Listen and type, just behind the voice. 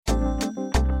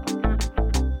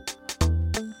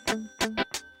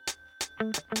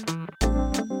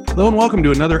Hello and welcome to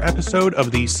another episode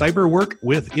of the Cyber Work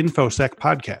with InfoSec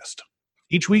podcast.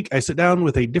 Each week, I sit down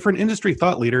with a different industry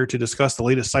thought leader to discuss the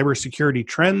latest cybersecurity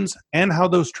trends and how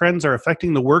those trends are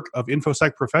affecting the work of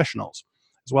InfoSec professionals,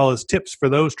 as well as tips for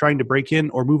those trying to break in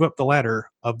or move up the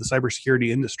ladder of the cybersecurity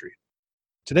industry.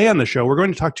 Today on the show, we're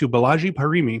going to talk to Balaji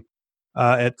Parimi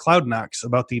at CloudKnox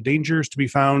about the dangers to be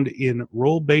found in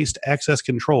role-based access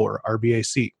control, or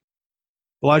RBAC.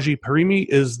 Balaji Parimi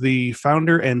is the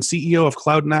founder and CEO of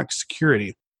CloudKnox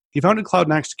Security. He founded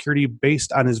CloudKnox Security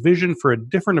based on his vision for a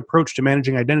different approach to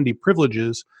managing identity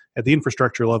privileges at the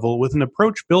infrastructure level, with an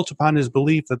approach built upon his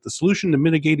belief that the solution to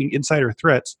mitigating insider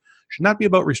threats should not be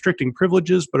about restricting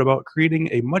privileges, but about creating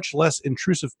a much less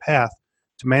intrusive path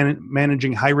to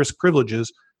managing high-risk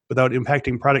privileges without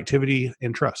impacting productivity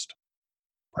and trust.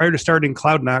 Prior to starting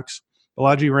CloudKnox,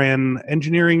 Balaji ran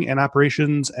engineering and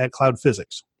operations at Cloud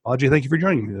Physics. Balaji, thank you for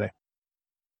joining me today.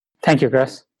 Thank you,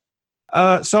 Chris.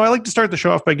 So I like to start the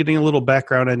show off by getting a little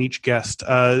background on each guest.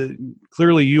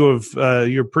 Clearly,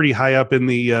 you're pretty high up in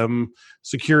the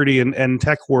security and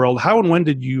tech world. How and when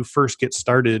did you first get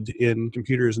started in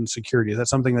computers and security? Is that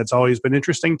something that's always been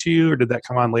interesting to you, or did that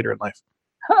come on later in life?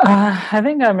 I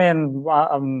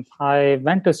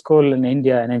went to school in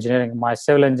India in engineering. My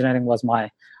civil engineering was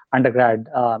my undergrad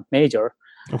major.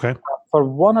 Okay. For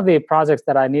one of the projects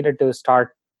that I needed to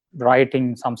start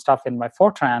writing some stuff in my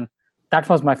Fortran, that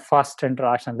was my first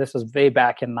interaction. This was way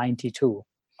back in 92.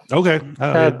 Okay.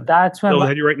 That's when... So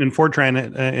had you writing in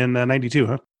Fortran in 92,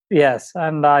 huh? Yes,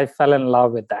 and I fell in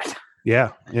love with that.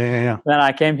 Yeah. Then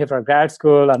I came here for grad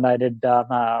school, and I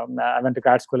went to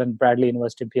grad school in Bradley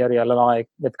University, Peoria, Illinois,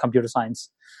 with computer science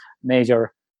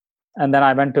major. And then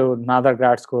I went to another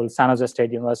grad school, San Jose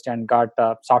State University, and got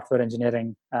software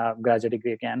engineering graduate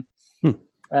degree again.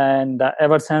 And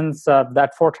ever since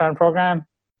that Fortran program,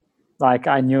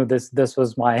 I knew this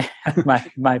was my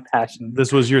my passion.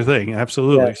 This was your thing,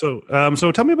 absolutely. Yeah.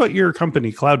 So tell me about your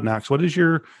company, CloudKnox. What does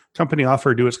your company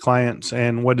offer to its clients,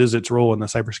 and what is its role in the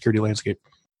cybersecurity landscape?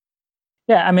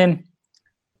 Yeah,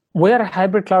 we're a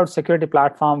hybrid cloud security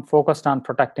platform focused on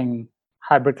protecting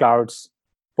hybrid clouds,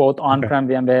 both on-prem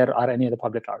VMware or any of the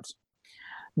public clouds.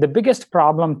 The biggest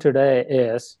problem today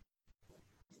is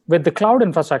with the cloud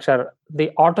infrastructure, the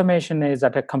automation is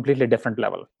at a completely different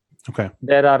level. Okay.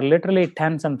 There are literally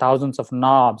tens and thousands of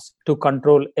knobs to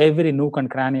control every nook and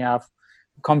cranny of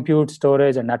compute,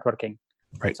 storage, and networking.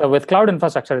 Right. So with cloud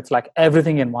infrastructure, it's like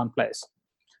everything in one place.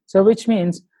 So which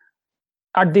means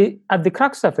at the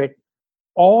crux of it,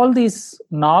 all these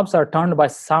knobs are turned by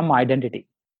some identity,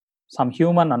 some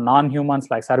human or non-humans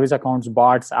like service accounts,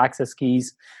 bots, access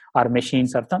keys, or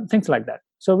machines, or things like that.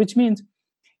 So which means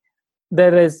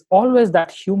there is always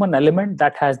that human element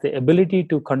that has the ability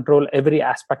to control every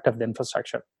aspect of the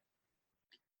infrastructure.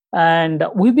 And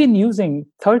we've been using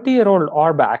 30-year-old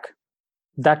RBAC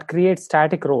that creates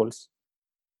static roles.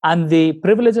 And the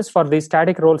privileges for these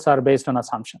static roles are based on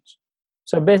assumptions.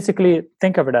 So basically,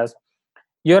 think of it as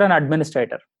you're an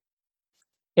administrator.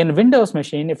 In Windows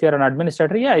machine, if you're an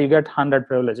administrator, you get 100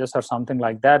 privileges or something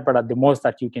like that. But at the most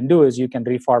that you can do is you can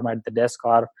reformat the disk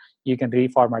or you can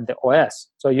reformat the OS.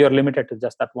 So you're limited to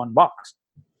just that one box.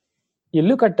 You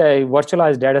look at a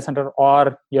virtualized data center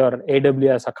or your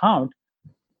AWS account,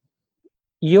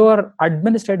 your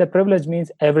administrative privilege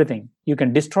means everything. You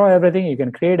can destroy everything, you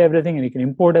can create everything, and you can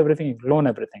import everything, you can clone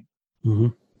everything. Mm-hmm.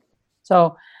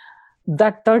 So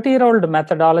that 30-year-old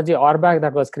methodology, RBAC,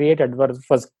 that was created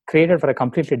for a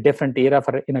completely different era,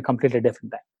 in a completely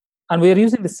different time. And we are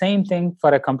using the same thing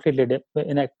for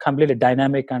in a completely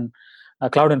dynamic and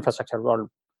cloud infrastructure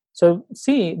world. So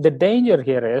see, the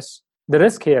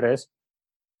risk here is,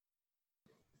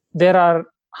 there are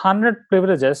 100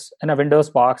 privileges in a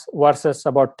Windows box versus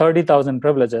about 30,000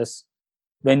 privileges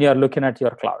when you're looking at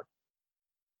your cloud.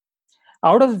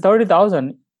 Out of the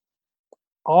 30,000,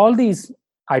 all these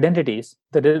identities,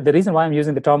 the reason why I'm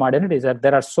using the term identity is that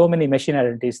there are so many machine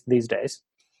identities these days,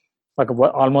 like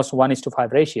almost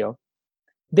 1:5 ratio.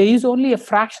 They use only a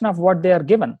fraction of what they are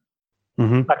given,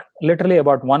 like literally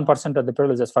about 1% of the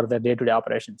privileges for their day-to-day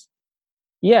operations.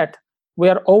 Yet, we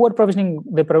are over-provisioning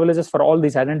the privileges for all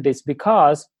these identities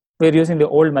because we're using the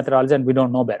old methodology and we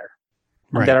don't know better.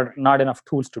 And there are not enough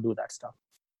tools to do that stuff.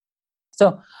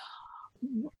 So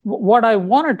what I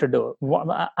wanted to do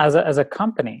as a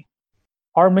company,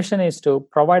 our mission is to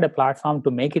provide a platform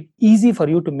to make it easy for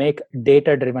you to make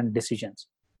data-driven decisions.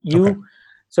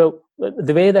 So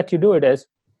the way that you do it is,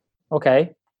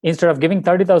 instead of giving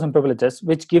 30,000 privileges,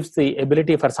 which gives the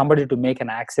ability for somebody to make an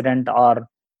accident or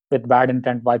with bad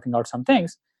intent wiping out some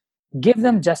things, give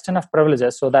them just enough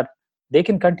privileges so that they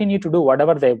can continue to do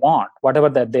whatever they want, whatever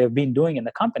that they've been doing in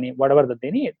the company, whatever that they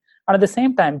need. And at the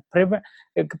same time,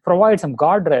 provide some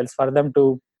guardrails for them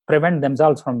to prevent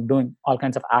themselves from doing all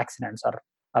kinds of accidents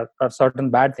or certain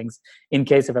bad things in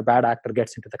case if a bad actor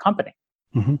gets into the company.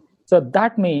 Mm-hmm. So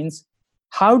that means,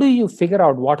 how do you figure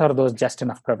out what are those just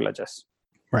enough privileges?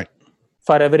 Right.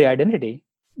 For every identity,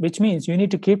 which means you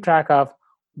need to keep track of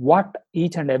what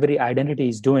each and every identity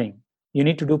is doing. You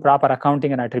need to do proper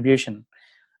accounting and attribution.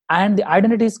 And the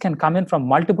identities can come in from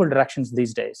multiple directions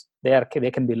these days.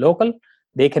 They can be local,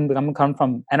 they can come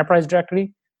from enterprise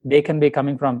directory, they can be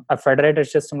coming from a federated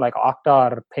system like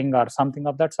Okta or Ping or something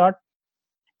of that sort.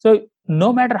 So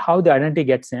no matter how the identity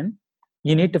gets in,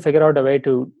 you need to figure out a way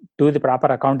to do the proper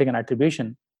accounting and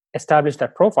attribution, establish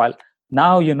that profile.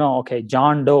 Now you know, okay,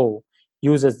 John Doe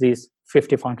uses these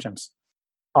 50 functions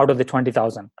out of the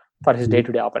 20,000 for his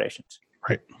day-to-day operations.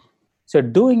 Right. So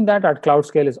doing that at cloud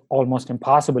scale is almost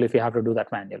impossible if you have to do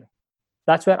that manually.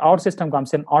 That's where our system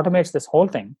comes in, automates this whole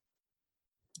thing.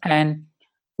 And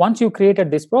once you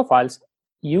created these profiles,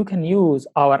 you can use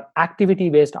our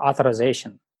activity-based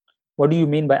authorization. What do you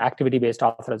mean by activity-based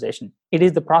authorization? It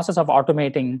is the process of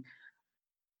automating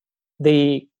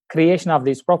the creation of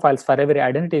these profiles for every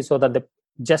identity so that the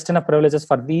just enough privileges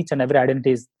for each and every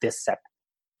identity is this set.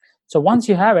 So once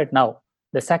you have it now,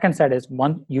 the second set is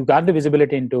you got the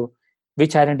visibility into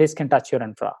which identities can touch your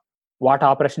infra, what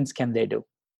operations can they do.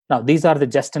 Now, these are the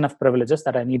just enough privileges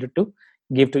that I needed to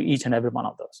give to each and every one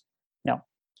of those. Now,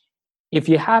 if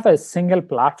you have a single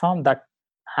platform that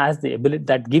has the ability,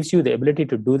 that gives you the ability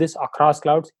to do this across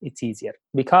clouds, it's easier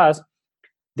because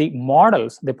the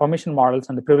models, the permission models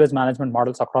and the privilege management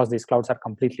models across these clouds are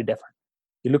completely different.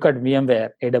 You look at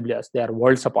VMware, AWS, they are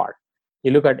worlds apart.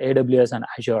 You look at AWS and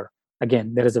Azure,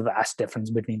 again, there is a vast difference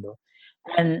between those.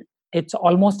 And it's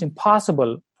almost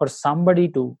impossible for somebody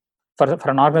to, for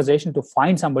an organization to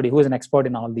find somebody who is an expert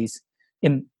in all these,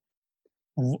 in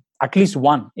at least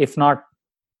one, if not,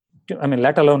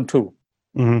 let alone two.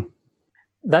 Mm-hmm.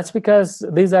 That's because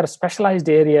these are specialized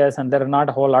areas and there are not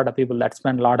a whole lot of people that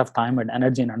spend a lot of time and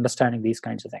energy in understanding these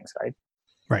kinds of things, right?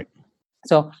 Right.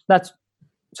 So that's,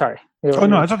 sorry. Oh,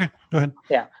 no, it's okay. Go ahead.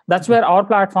 Yeah, that's where our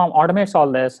platform automates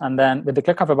all this. And then with the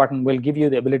click of a button, we'll give you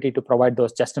the ability to provide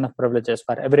those just enough privileges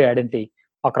for every identity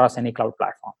across any cloud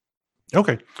platform.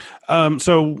 Okay.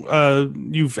 So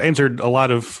you've answered a lot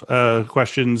of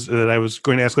questions that I was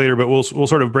going to ask later, but we'll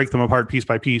sort of break them apart piece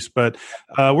by piece. But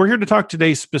we're here to talk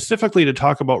today specifically to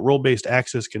talk about role-based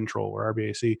access control, or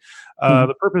RBAC.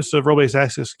 The purpose of role-based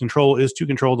access control is to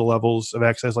control the levels of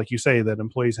access, like you say, that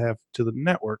employees have to the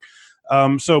network.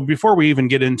 So before we even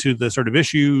get into the sort of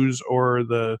issues or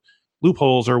the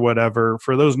loopholes or whatever,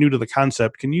 for those new to the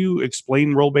concept, can you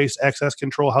explain role-based access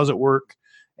control? How does it work?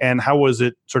 And how was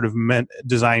it sort of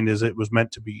designed as it was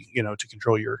meant to be, to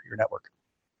control your network?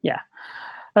 Yeah.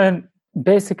 And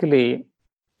basically,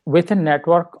 within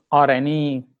network or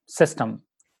any system,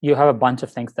 you have a bunch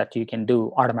of things that you can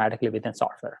do automatically within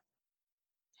software.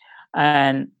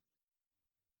 And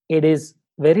it is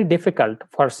very difficult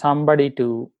for somebody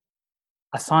to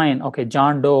assign, okay,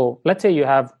 John Doe, let's say you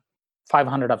have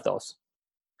 500 of those.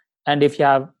 And if you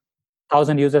have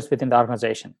 1,000 users within the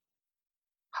organization,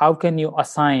 how can you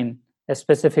assign a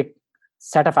specific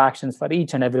set of actions for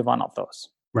each and every one of those?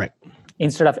 Right.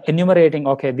 Instead of enumerating,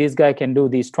 okay, this guy can do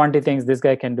these 20 things, this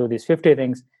guy can do these 50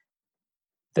 things,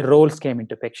 the roles came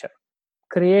into picture.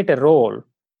 Create a role,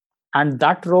 and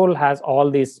that role has all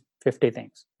these 50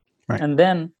 things. Right. And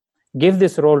then give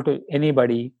this role to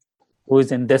anybody who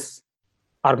is in this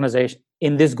organization,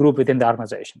 in this group within the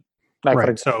organization. Like, right.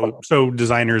 For example, so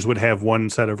designers would have one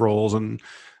set of roles and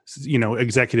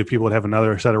executive people would have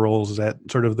another set of roles. Is that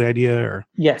sort of the idea? Or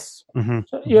yes. Mm-hmm.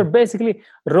 So you're basically,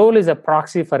 role is a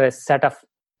proxy for a set of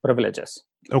privileges.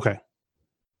 Okay.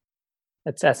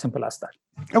 It's as simple as that.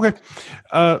 Okay.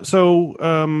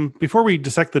 So before we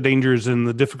dissect the dangers and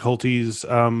the difficulties,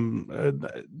 do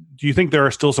you think there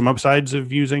are still some upsides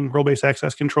of using role-based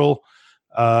access control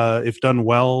if done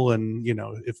well and,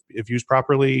 if used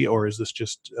properly, or is this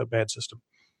just a bad system?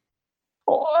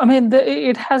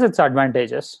 It has its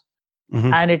advantages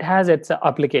mm-hmm. and it has its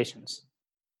applications.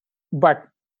 But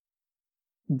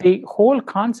the whole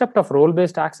concept of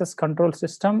role-based access control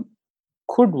system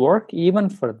could work even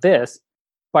for this.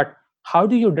 But how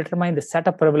do you determine the set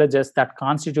of privileges that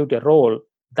constitute a role?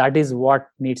 That is what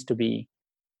needs to be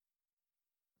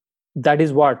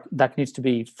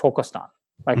focused on.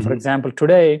 Like, mm-hmm. for example,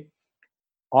 today,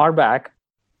 RBAC,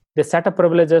 the set of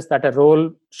privileges that a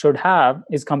role should have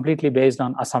is completely based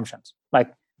on assumptions. Like,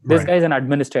 this guy is an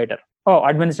administrator. Oh,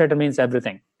 administrator means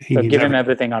everything. So give him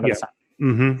everything under the sun.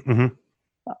 Mm-hmm.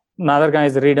 Mm-hmm. Another guy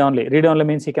is read only. Read only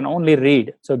means he can only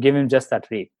read. So give him just that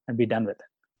read and be done with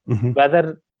it. Mm-hmm.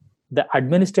 Whether the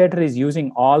administrator is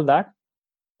using all that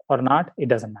or not, it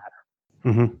doesn't matter.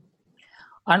 Mm-hmm.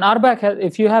 And RBAC,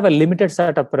 if you have a limited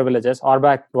set of privileges,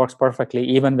 RBAC works perfectly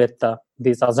even with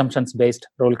these assumptions-based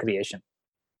role creation.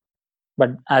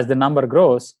 But as the number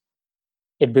grows,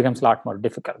 it becomes a lot more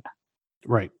difficult.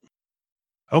 Right.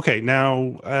 Okay.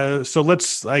 Now, so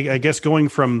let's, I guess, going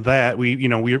from that,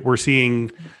 we're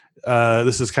seeing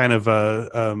this is kind of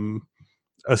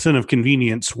a sin of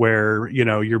convenience where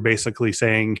you're basically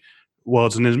saying, well,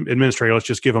 it's an administrator, let's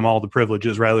just give them all the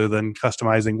privileges rather than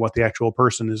customizing what the actual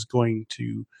person is going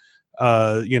to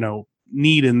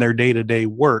need in their day-to-day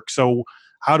work. So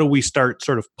how do we start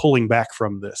sort of pulling back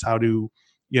from this? How do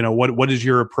what is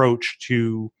your approach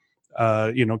to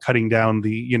cutting down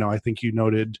the I think you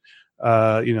noted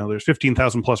there's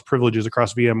 15,000 plus privileges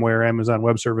across VMware, Amazon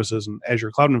Web Services, and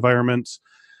Azure cloud environments,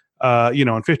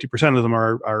 and 50% of them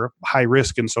are high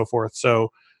risk and so forth.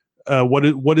 So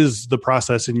what is the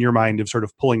process in your mind of sort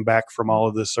of pulling back from all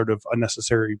of this sort of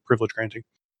unnecessary privilege granting?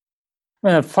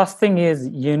 Well, the first thing is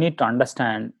you need to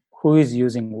understand who is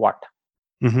using what.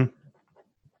 Mm-hmm.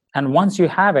 And once you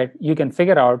have it, you can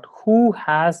figure out who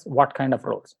has what kind of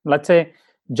roles. Let's say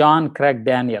John, Craig,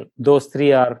 Daniel, those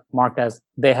three are marked as,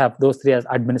 they have those three as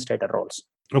administrator roles.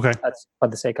 Okay. That's for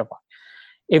the sake of one.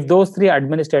 If those three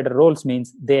administrator roles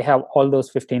means they have all those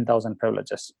 15,000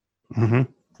 privileges, mm-hmm.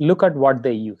 look at what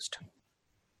they used.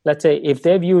 Let's say if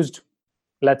they've used,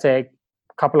 let's say,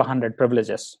 a couple of hundred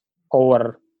privileges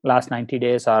over last 90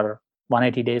 days or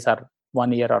 180 days or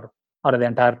 1 year or the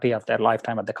entirety of their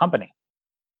lifetime at the company.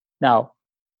 Now,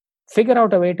 figure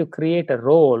out a way to create a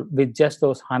role with just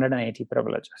those 180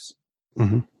 privileges.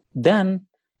 Mm-hmm. Then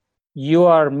you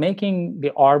are making the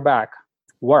RBAC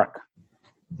work.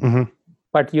 Mm-hmm.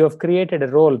 But you have created a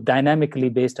role dynamically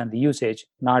based on the usage,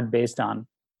 not based on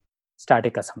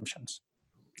static assumptions.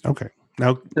 Okay.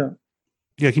 Now,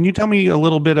 can you tell me a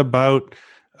little bit about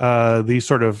these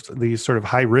sort of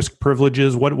high risk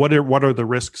privileges? What are the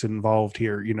risks involved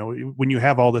here? When you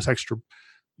have all this extra,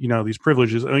 these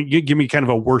privileges, give me kind of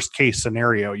a worst case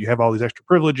scenario. You have all these extra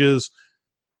privileges,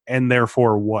 and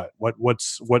therefore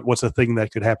what's a thing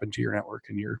that could happen to your network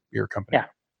and your company?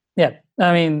 Yeah.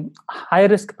 I mean, high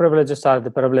risk privileges are the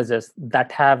privileges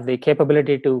that have the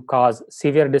capability to cause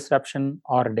severe disruption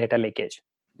or data leakage.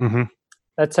 Mm-hmm.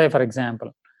 Let's say, for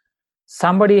example,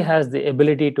 somebody has the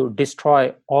ability to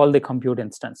destroy all the compute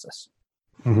instances.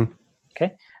 Mm-hmm.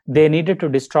 Okay. They needed to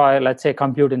destroy, let's say,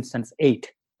 compute instance 8.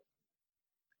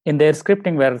 In their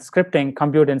scripting, we're scripting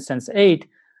compute instance 8,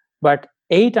 but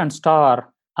 8 and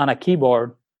star on a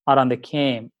keyboard or on the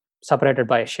CAME separated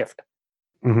by a shift.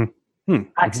 Mm-hmm.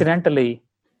 Accidentally,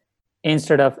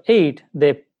 instead of 8,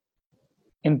 they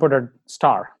inputted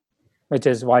star, which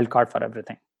is wildcard for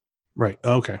everything. Right.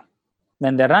 Okay.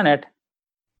 When they run it,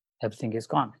 everything is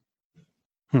gone.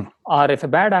 Or if a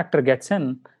bad actor gets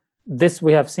in, this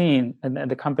we have seen in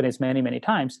the companies many, many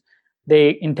times,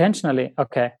 they intentionally,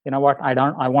 okay, you know what,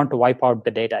 I want to wipe out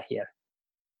the data here.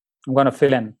 I'm going to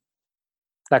fill in.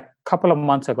 Like a couple of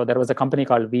months ago, there was a company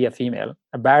called VF Email.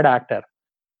 A bad actor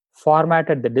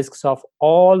formatted the disks of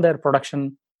all their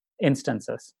production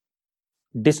instances,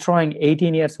 destroying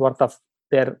 18 years worth of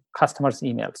their customers'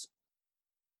 emails.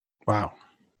 Wow.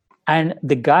 And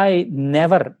the guy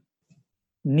never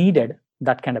needed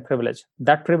that kind of privilege.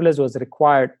 That privilege was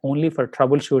required only for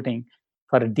troubleshooting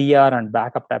for a DR and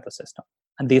backup type of system.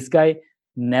 And this guy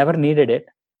never needed it,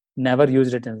 never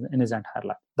used it in his entire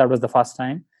life. That was the first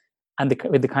time. And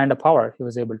with the kind of power, he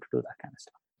was able to do that kind of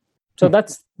stuff. So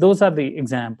those are the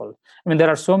examples. I mean, there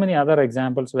are so many other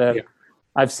examples where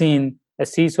I've seen a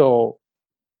CISO,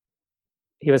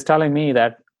 he was telling me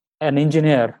that an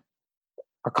engineer,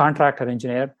 a contractor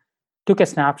engineer, took a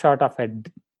snapshot of a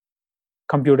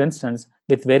compute instance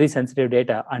with very sensitive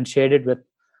data and shared it with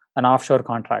an offshore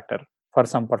contractor for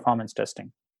some performance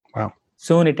testing. Wow.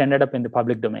 Soon it ended up in the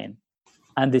public domain.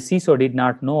 And the CISO did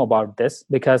not know about this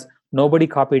because nobody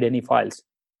copied any files.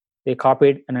 They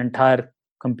copied an entire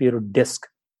computer disk.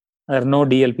 No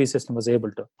DLP system was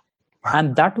able to. Wow.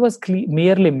 And that was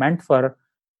merely meant for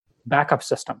backup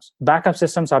systems. Backup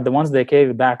systems are the ones they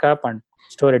carry backup and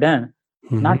store it in,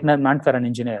 not meant for an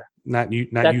engineer. Not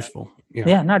useful.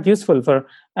 Yeah, not useful for.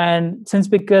 And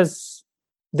because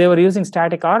they were using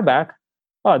static RBAC,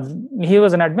 he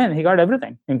was an admin. He got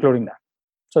everything, including that.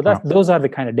 So those are the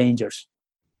kind of dangers.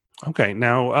 Okay.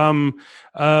 Now,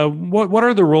 what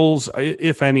are the roles,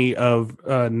 if any, of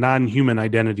non-human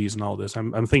identities in all this?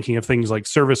 I'm thinking of things like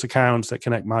service accounts that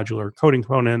connect modular coding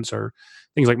components, or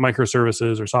things like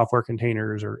microservices, or software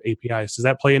containers, or APIs. Does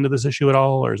that play into this issue at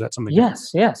all, or is that something different?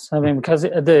 Yes. I mean, because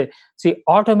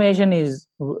automation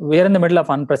we're in the middle of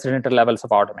unprecedented levels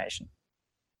of automation.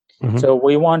 Mm-hmm. So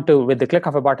we want to, with the click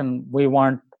of a button, we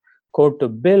want code to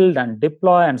build and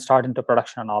deploy and start into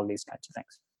production and all these kinds of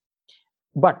things.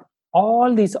 But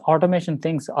all these automation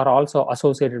things are also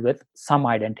associated with some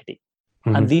identity.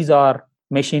 Mm-hmm. And these are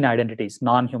machine identities,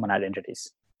 non-human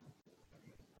identities.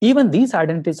 Even these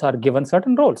identities are given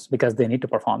certain roles because they need to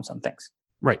perform some things.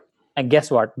 Right. And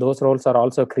guess what? Those roles are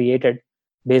also created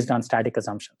based on static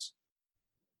assumptions.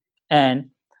 And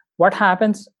what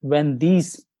happens when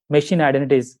these machine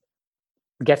identities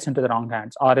gets into the wrong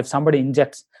hands, or if somebody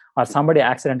injects or somebody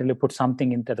accidentally puts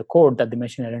something into the code that the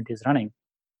machine identity is running,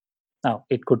 now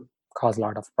it could cause a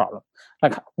lot of problem.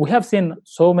 Like we have seen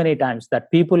so many times that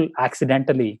people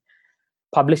accidentally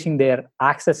publishing their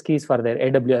access keys for their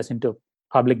AWS into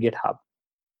public GitHub,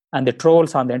 and the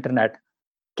trolls on the internet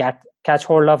catch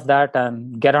hold of that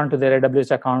and get onto their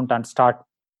AWS account and start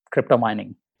crypto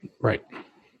mining. Right.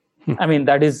 I mean,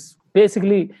 that is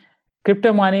basically,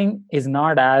 crypto mining is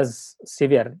not as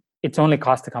severe. It's only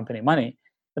cost the company money.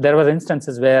 There were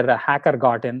instances where a hacker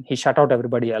got in, he shut out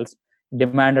everybody else,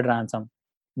 demanded ransom.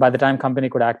 By the time company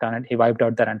could act on it, he wiped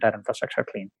out their entire infrastructure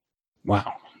clean.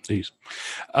 Wow. Jeez.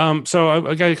 So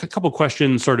I got a couple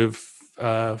questions sort of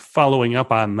following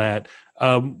up on that.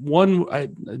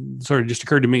 One sort of just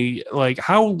occurred to me, like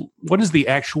what is the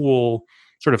actual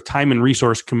sort of time and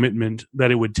resource commitment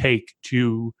that it would take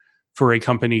for a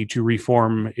company to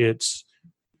reform its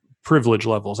privilege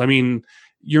levels? I mean,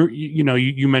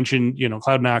 you mentioned,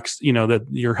 CloudKnox, that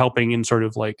you're helping in sort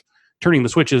of like turning the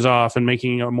switches off and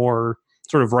making a more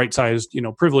sort of right-sized,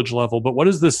 privilege level. But what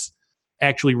does this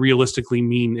actually realistically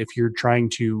mean if you're trying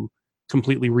to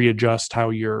completely readjust how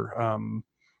your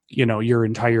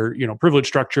entire, privilege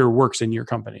structure works in your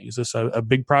company? Is this a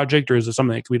big project, or is it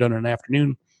something that can be done in an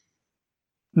afternoon?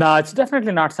 No, it's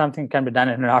definitely not something that can be done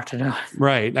in an afternoon.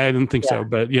 Right. I didn't think so,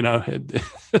 but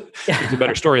it's a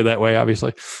better story that way,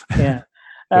 obviously. Yeah.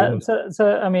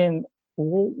 So I mean,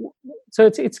 so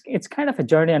it's kind of a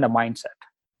journey and a mindset.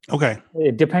 Okay.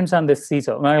 It depends on the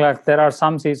CISO. Like there are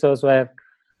some CISOs where,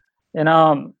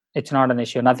 it's not an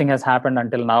issue. Nothing has happened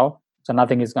until now, so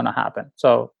nothing is going to happen.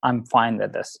 So I'm fine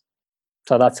with this.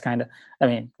 So that's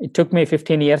it took me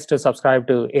 15 years to subscribe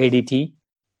to ADT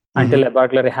until a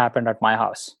burglary happened at my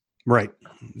house. Right.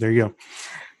 There you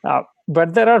go.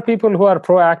 But there are people who are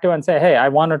proactive and say, hey, I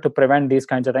wanted to prevent these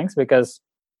kinds of things, because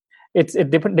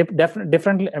it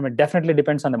definitely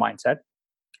depends on the mindset.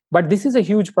 But this is a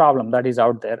huge problem that is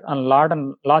out there, and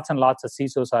lots and lots of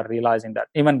CISOs are realizing that.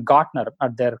 Even Gartner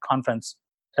at their conference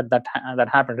that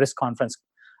happened, risk conference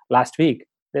last week,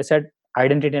 they said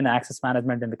identity and access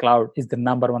management in the cloud is the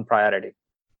number one priority.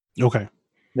 Okay.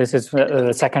 This is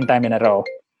the second time in a row.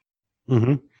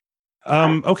 Mm-hmm.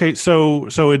 Okay, so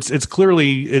it's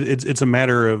clearly it's a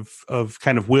matter of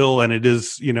kind of will, and it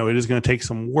is going to take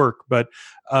some work. But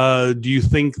do you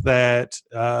think that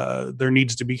there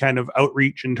needs to be kind of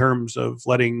outreach in terms of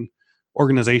letting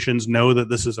organizations know that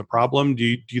this is a problem?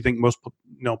 Do you think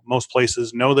most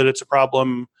places know that it's a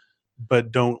problem,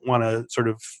 but don't want to sort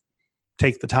of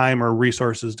take the time or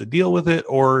resources to deal with it,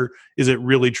 or is it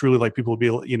really truly like people will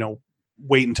be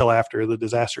wait until after the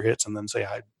disaster hits and then say,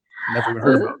 I never even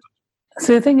heard about it?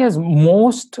 So the thing is,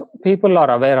 most people are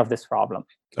aware of this problem.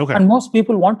 Okay. And most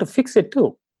people want to fix it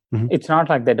too. Mm-hmm. It's not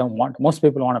like they don't want. Most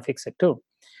people want to fix it too.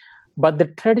 But the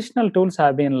traditional tools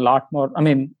have been a lot more. I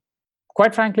mean,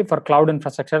 quite frankly, for cloud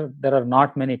infrastructure, there are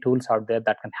not many tools out there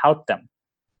that can help them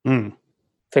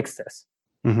fix this.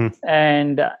 Mm-hmm.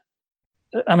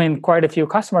 And quite a few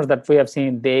customers that we have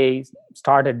seen, they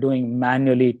started doing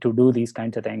manually to do these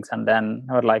kinds of things. And then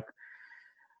were like,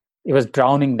 it was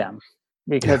drowning them.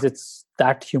 Because it's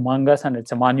that humongous and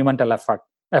it's a monumental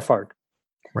effort.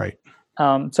 Right.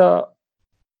 So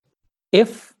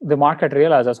if the market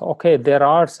realizes, okay, there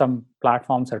are some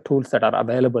platforms or tools that are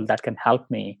available that can help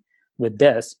me with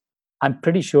this, I'm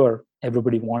pretty sure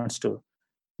everybody wants to.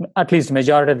 At least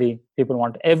majority of the people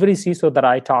want. Every CISO that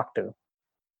I talk to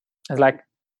is like,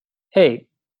 hey,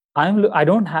 I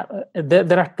don't have.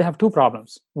 They have two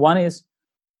problems. One is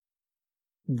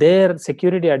their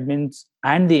security admins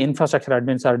and the infrastructure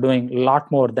admins are doing a lot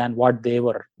more than what they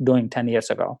were doing 10 years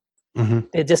ago. Mm-hmm.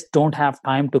 They just don't have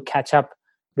time to catch up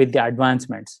with the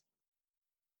advancements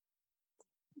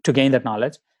to gain that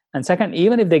knowledge. And second,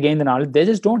 even if they gain the knowledge, they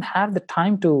just don't have the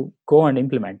time to go and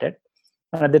implement it.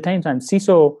 And at the same time,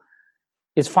 CISO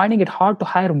is finding it hard to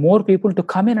hire more people to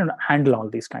come in and handle all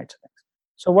these kinds of things.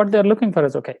 So what they're looking for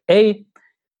is, okay, A,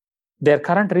 their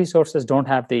current resources don't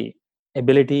have the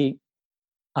ability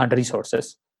and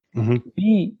resources. Mm-hmm.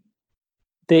 B,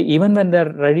 they, even when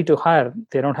they're ready to hire,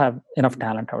 they don't have enough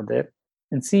talent out there.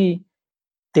 And C,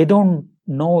 they don't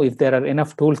know if there are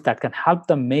enough tools that can help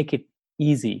them make it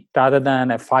easy rather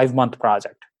than a 5-month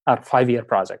project or 5-year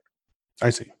project. I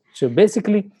see. So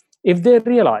basically, if they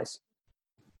realize,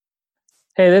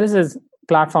 hey, there is this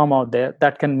platform out there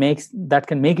that can make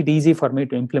it easy for me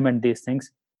to implement these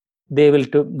things, they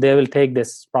will take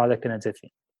this project in a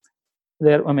jiffy.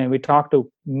 We talk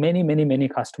to many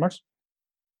customers.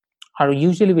 Or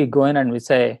usually we go in and we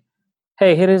say,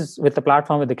 hey, here is, with the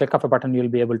platform, with the click of a button, you'll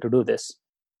be able to do this.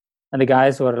 And the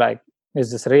guys were like,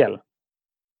 is this real?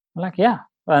 I'm like, yeah.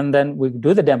 And then we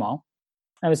do the demo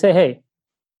and we say, hey,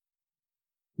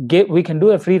 we can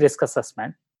do a free risk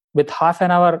assessment with half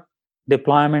an hour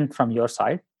deployment from your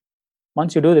side.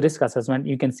 Once you do the risk assessment,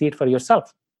 you can see it for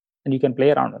yourself and you can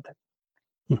play around with it.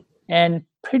 And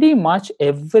pretty much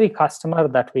every customer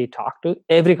that we talked to,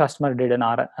 every customer did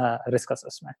a risk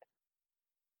assessment.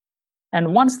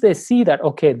 And once they see that,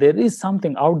 okay, there is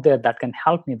something out there that can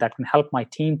help me, that can help my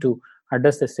team to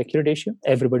address the security issue,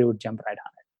 everybody would jump right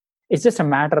on it. It's just a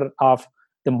matter of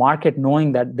the market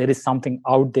knowing that there is something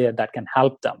out there that can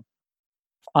help them,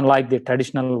 unlike the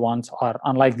traditional ones, or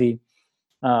unlike the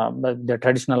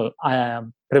traditional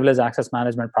privileged access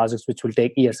management projects, which will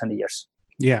take years and years.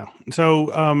 Yeah.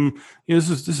 So this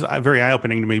is very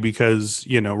eye-opening to me because,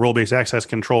 role-based access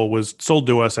control was sold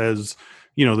to us as,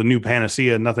 the new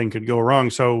panacea, nothing could go wrong.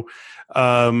 So,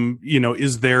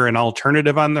 is there an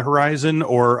alternative on the horizon,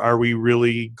 or are we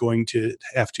really going to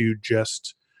have to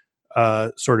just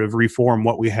sort of reform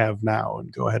what we have now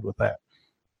and go ahead with that?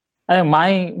 I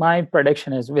think my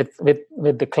prediction is with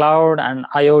the cloud and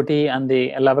IoT and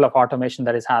the level of automation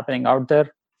that is happening out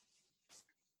there,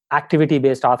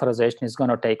 activity-based authorization is going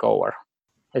to take over.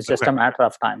 It's just a matter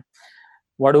of time.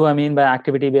 What do I mean by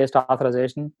activity-based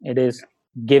authorization? It is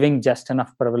giving just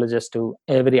enough privileges to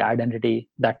every identity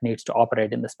that needs to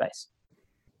operate in the space.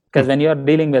 Because when you're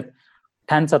dealing with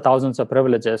tens of thousands of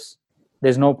privileges,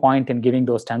 there's no point in giving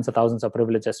those tens of thousands of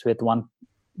privileges with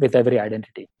every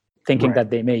identity, thinking that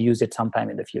they may use it sometime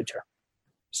in the future.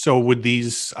 So would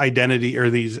these identity or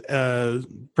these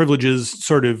privileges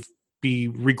sort of be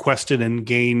requested and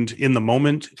gained in the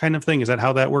moment kind of thing? Is that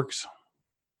how that works?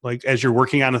 Like as you're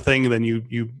working on a thing, then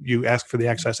you ask for the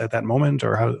access at that moment,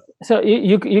 or how? So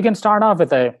you can start off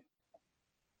with a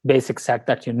basic set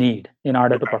that you need in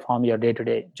order to perform your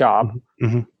day-to-day job.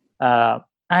 Mm-hmm.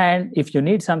 And if you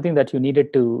need something that you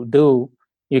needed to do,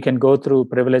 you can go through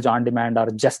privilege on demand or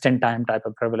just-in-time type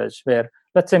of privilege, where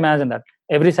let's imagine that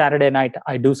every Saturday night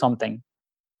I do something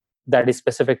that is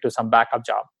specific to some backup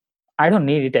job. I don't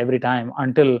need it every time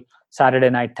until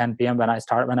Saturday night 10 p.m. when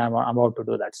I'm about to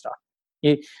do that stuff.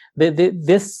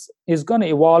 This is going to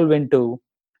evolve into,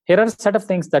 here are a set of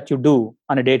things that you do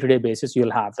on a day-to-day basis,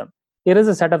 you'll have them. Here is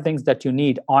a set of things that you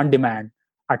need on demand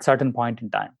at certain point in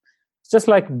time. It's just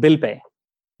like bill pay.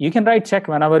 You can write check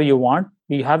whenever you want.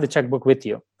 You have the checkbook with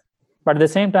you. But at the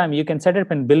same time, you can set it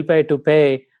up in bill pay to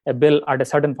pay a bill at a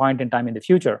certain point in time in the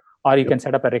future, or you can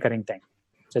set up a recurring thing.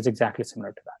 So it's exactly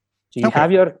similar to that. So you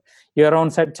have your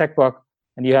own set checkbook,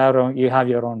 and you have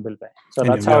your own bill pay. So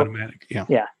that's how automatic.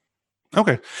 Yeah.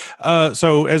 Okay.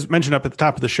 So as mentioned up at the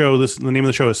top of the show, the name of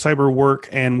the show is CyberWork,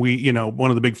 and we,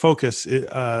 one of the big focus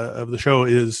of the show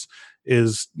is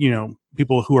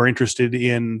people who are interested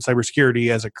in cybersecurity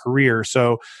as a career.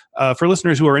 So for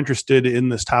listeners who are interested in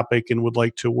this topic and would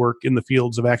like to work in the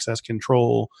fields of access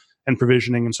control and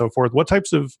provisioning and so forth, what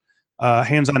types of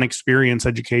hands-on experience,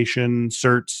 education,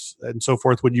 certs, and so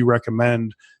forth would you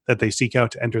recommend that they seek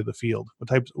out to enter the field?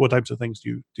 What types of things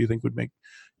do you think would make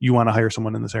you want to hire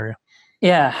someone in this area?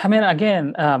 Yeah,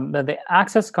 again, the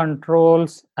access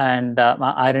controls and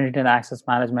identity and access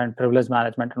management, privilege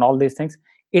management, and all these things,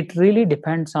 it really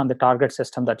depends on the target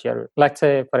system that you're. Let's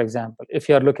say, for example, if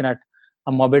you're looking at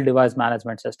a mobile device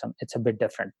management system, it's a bit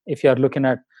different. If you're looking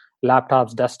at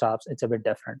laptops, desktops, it's a bit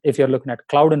different. If you're looking at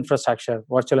cloud infrastructure,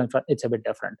 it's a bit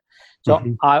different.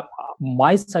 So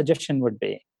my suggestion would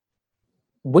be,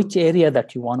 which area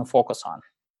that you want to focus on.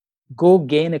 Go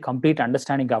gain a complete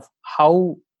understanding of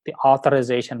how the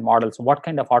authorization models, what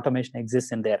kind of automation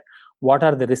exists in there, what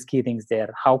are the risky things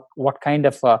there, what kind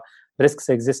of risks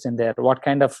exist in there, what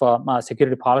kind of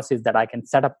security policies that I can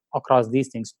set up across these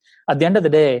things. At the end of the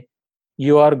day,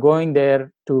 you are going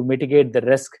there to mitigate the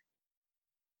risk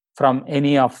from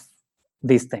any of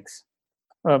these things,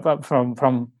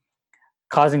 from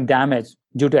causing damage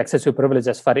due to excessive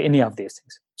privileges for any of these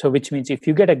things. So which means if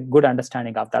you get a good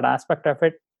understanding of that aspect of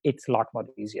it, it's a lot more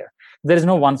easier. There is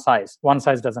no one size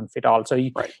doesn't fit all. So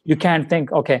you can't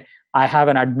think, okay, I have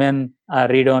an admin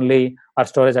read-only or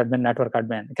storage admin, network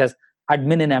admin, because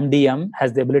admin in MDM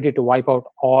has the ability to wipe out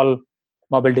all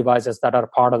mobile devices that are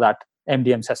part of that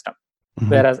MDM system.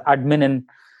 Mm-hmm. Whereas admin in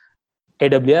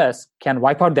AWS can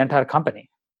wipe out the entire company.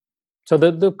 So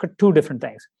the two different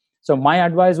things. So my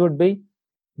advice would be,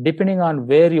 depending on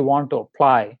where you want to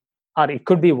apply, or it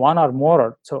could be one or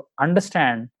more, so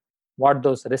understand what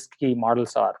those risky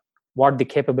models are, what the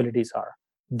capabilities are.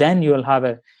 Then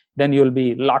you'll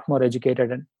be a lot more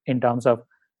educated in terms of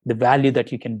the value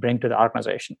that you can bring to the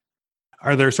organization.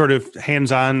 Are there sort of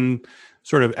hands-on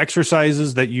sort of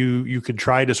exercises that you could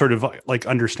try to sort of like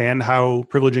understand how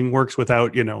privileging works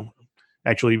without,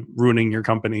 actually ruining your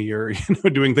company or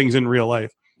doing things in real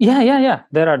life? Yeah.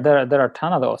 There are a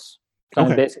ton of those. So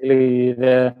okay. Basically,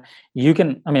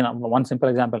 one simple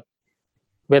example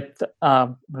with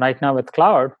right now with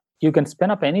cloud, you can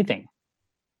spin up anything.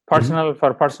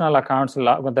 For personal accounts,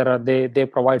 they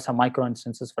provide some micro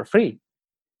instances for free.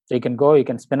 So you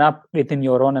can spin up within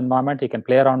your own environment. You can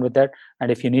play around with it,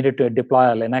 and if you needed to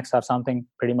deploy a Linux or something,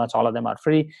 pretty much all of them are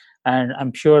free. And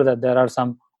I'm sure that there are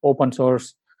some open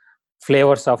source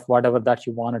flavors of whatever that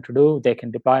you wanted to do. They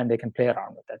can deploy and they can play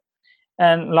around with it.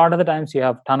 And a lot of the times you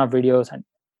have a ton of videos, and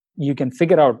you can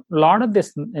figure out a lot of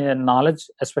this knowledge,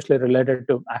 especially related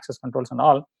to access controls and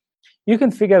all. You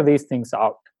can figure these things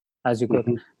out as you go.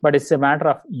 Mm-hmm. But it's a matter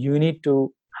of you need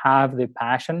to have the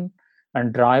passion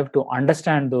and drive to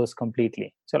understand those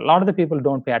completely. So a lot of the people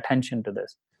don't pay attention to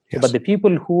this. Yes. But the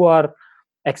people who are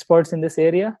experts in this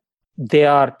area, they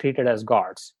are treated as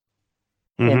gods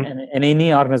in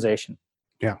any organization.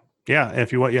 Yeah.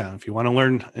 If you want to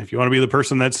learn, if you want to be the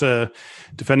person that's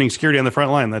defending security on the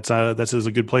front line, that's as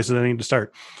a good place as any to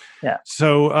start. Yeah.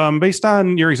 So, based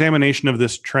on your examination of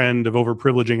this trend of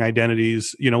overprivileging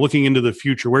identities, looking into the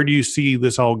future, where do you see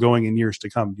this all going in years to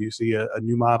come? Do you see a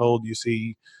new model? Do you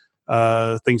see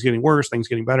things getting worse, things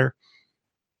getting better?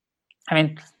 I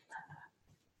mean,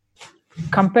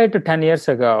 compared to 10 years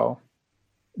ago,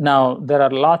 now there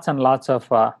are lots and lots of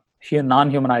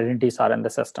non-human identities are in the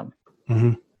system.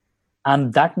 Mm-hmm.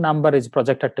 And that number is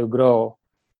projected to grow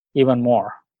even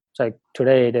more. So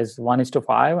today it is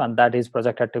 1:5, and that is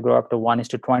projected to grow up to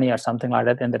 1:20 or something like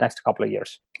that in the next couple of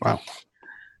years. Wow.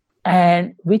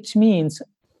 And which means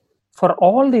for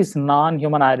all these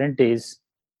non-human identities,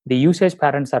 the usage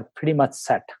patterns are pretty much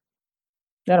set.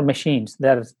 They're machines.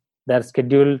 They're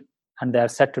scheduled and they're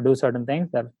set to do certain things.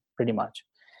 They're pretty much.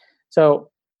 So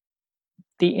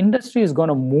the industry is going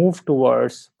to move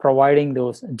towards providing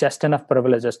those just enough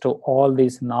privileges to all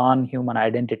these non-human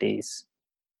identities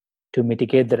to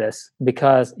mitigate the risk.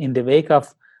 Because in the wake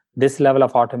of this level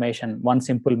of automation, one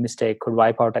simple mistake could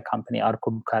wipe out a company or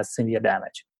could cause severe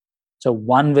damage. So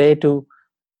one way to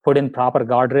put in proper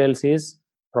guardrails is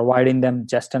providing them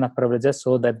just enough privileges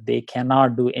so that they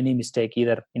cannot do any mistake,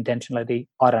 either intentionally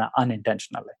or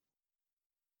unintentionally.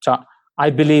 So I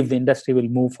believe the industry will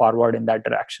move forward in that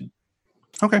direction.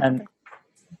 Okay. And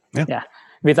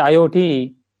with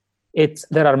IoT,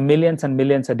 there are millions and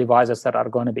millions of devices that are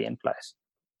going to be in place.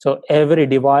 So every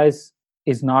device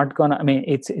is not going to,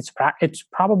 it's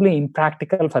probably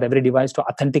impractical for every device to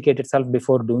authenticate itself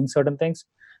before doing certain things.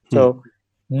 So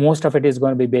most of it is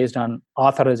going to be based on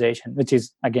authorization, which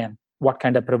is, again, what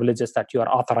kind of privileges that you are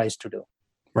authorized to do.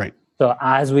 Right. So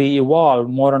as we evolve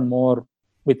more and more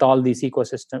with all these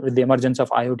ecosystem, with the emergence of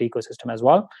IoT ecosystem as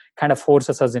well, kind of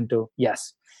forces us into,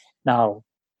 yes, now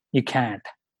you can't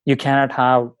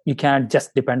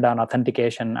just depend on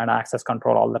authentication and access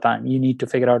control all the time. You need to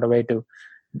figure out a way to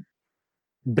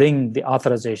bring the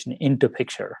authorization into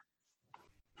picture.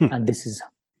 And this is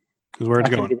where it's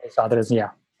going.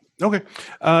 Yeah. Okay.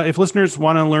 If listeners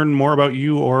want to learn more about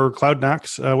you or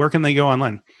CloudKnox, where can they go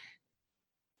online?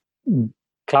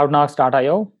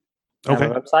 Cloudknox.io. Okay.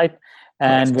 Our website.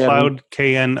 And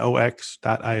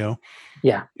cloudknox.io.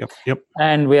 Yeah. Yep.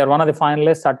 And we are one of the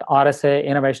finalists at RSA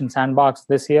Innovation Sandbox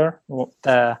this year. We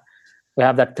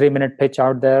have that 3-minute pitch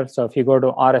out there. So if you go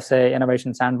to RSA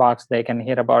Innovation Sandbox, they can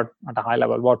hear about at a high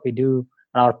level what we do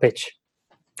and our pitch.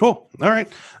 Cool. All right.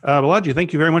 Balaji,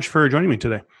 thank you very much for joining me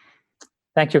today.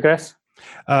 Thank you, Chris.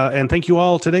 And thank you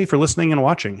all today for listening and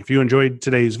watching. If you enjoyed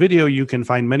today's video, you can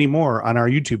find many more on our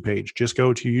YouTube page. Just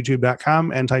go to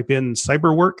youtube.com and type in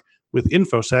CyberWork with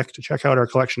InfoSec to check out our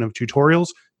collection of tutorials,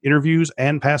 interviews,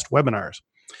 and past webinars.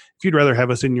 If you'd rather have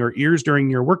us in your ears during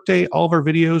your workday, all of our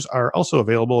videos are also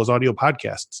available as audio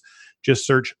podcasts. Just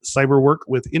search CyberWork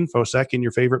with InfoSec in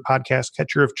your favorite podcast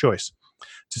catcher of choice.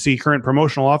 To see current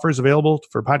promotional offers available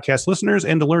for podcast listeners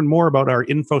and to learn more about our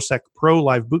InfoSec Pro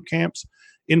live boot camps,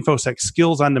 InfoSec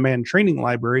Skills on Demand training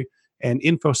library, and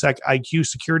InfoSec IQ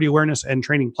security awareness and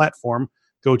training platform,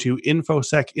 go to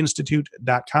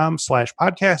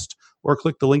infosecinstitute.com/podcast or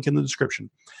click the link in the description.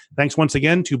 Thanks once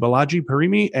again to Balaji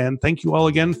Parimi, and thank you all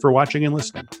again for watching and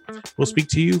listening. We'll speak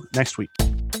to you next week.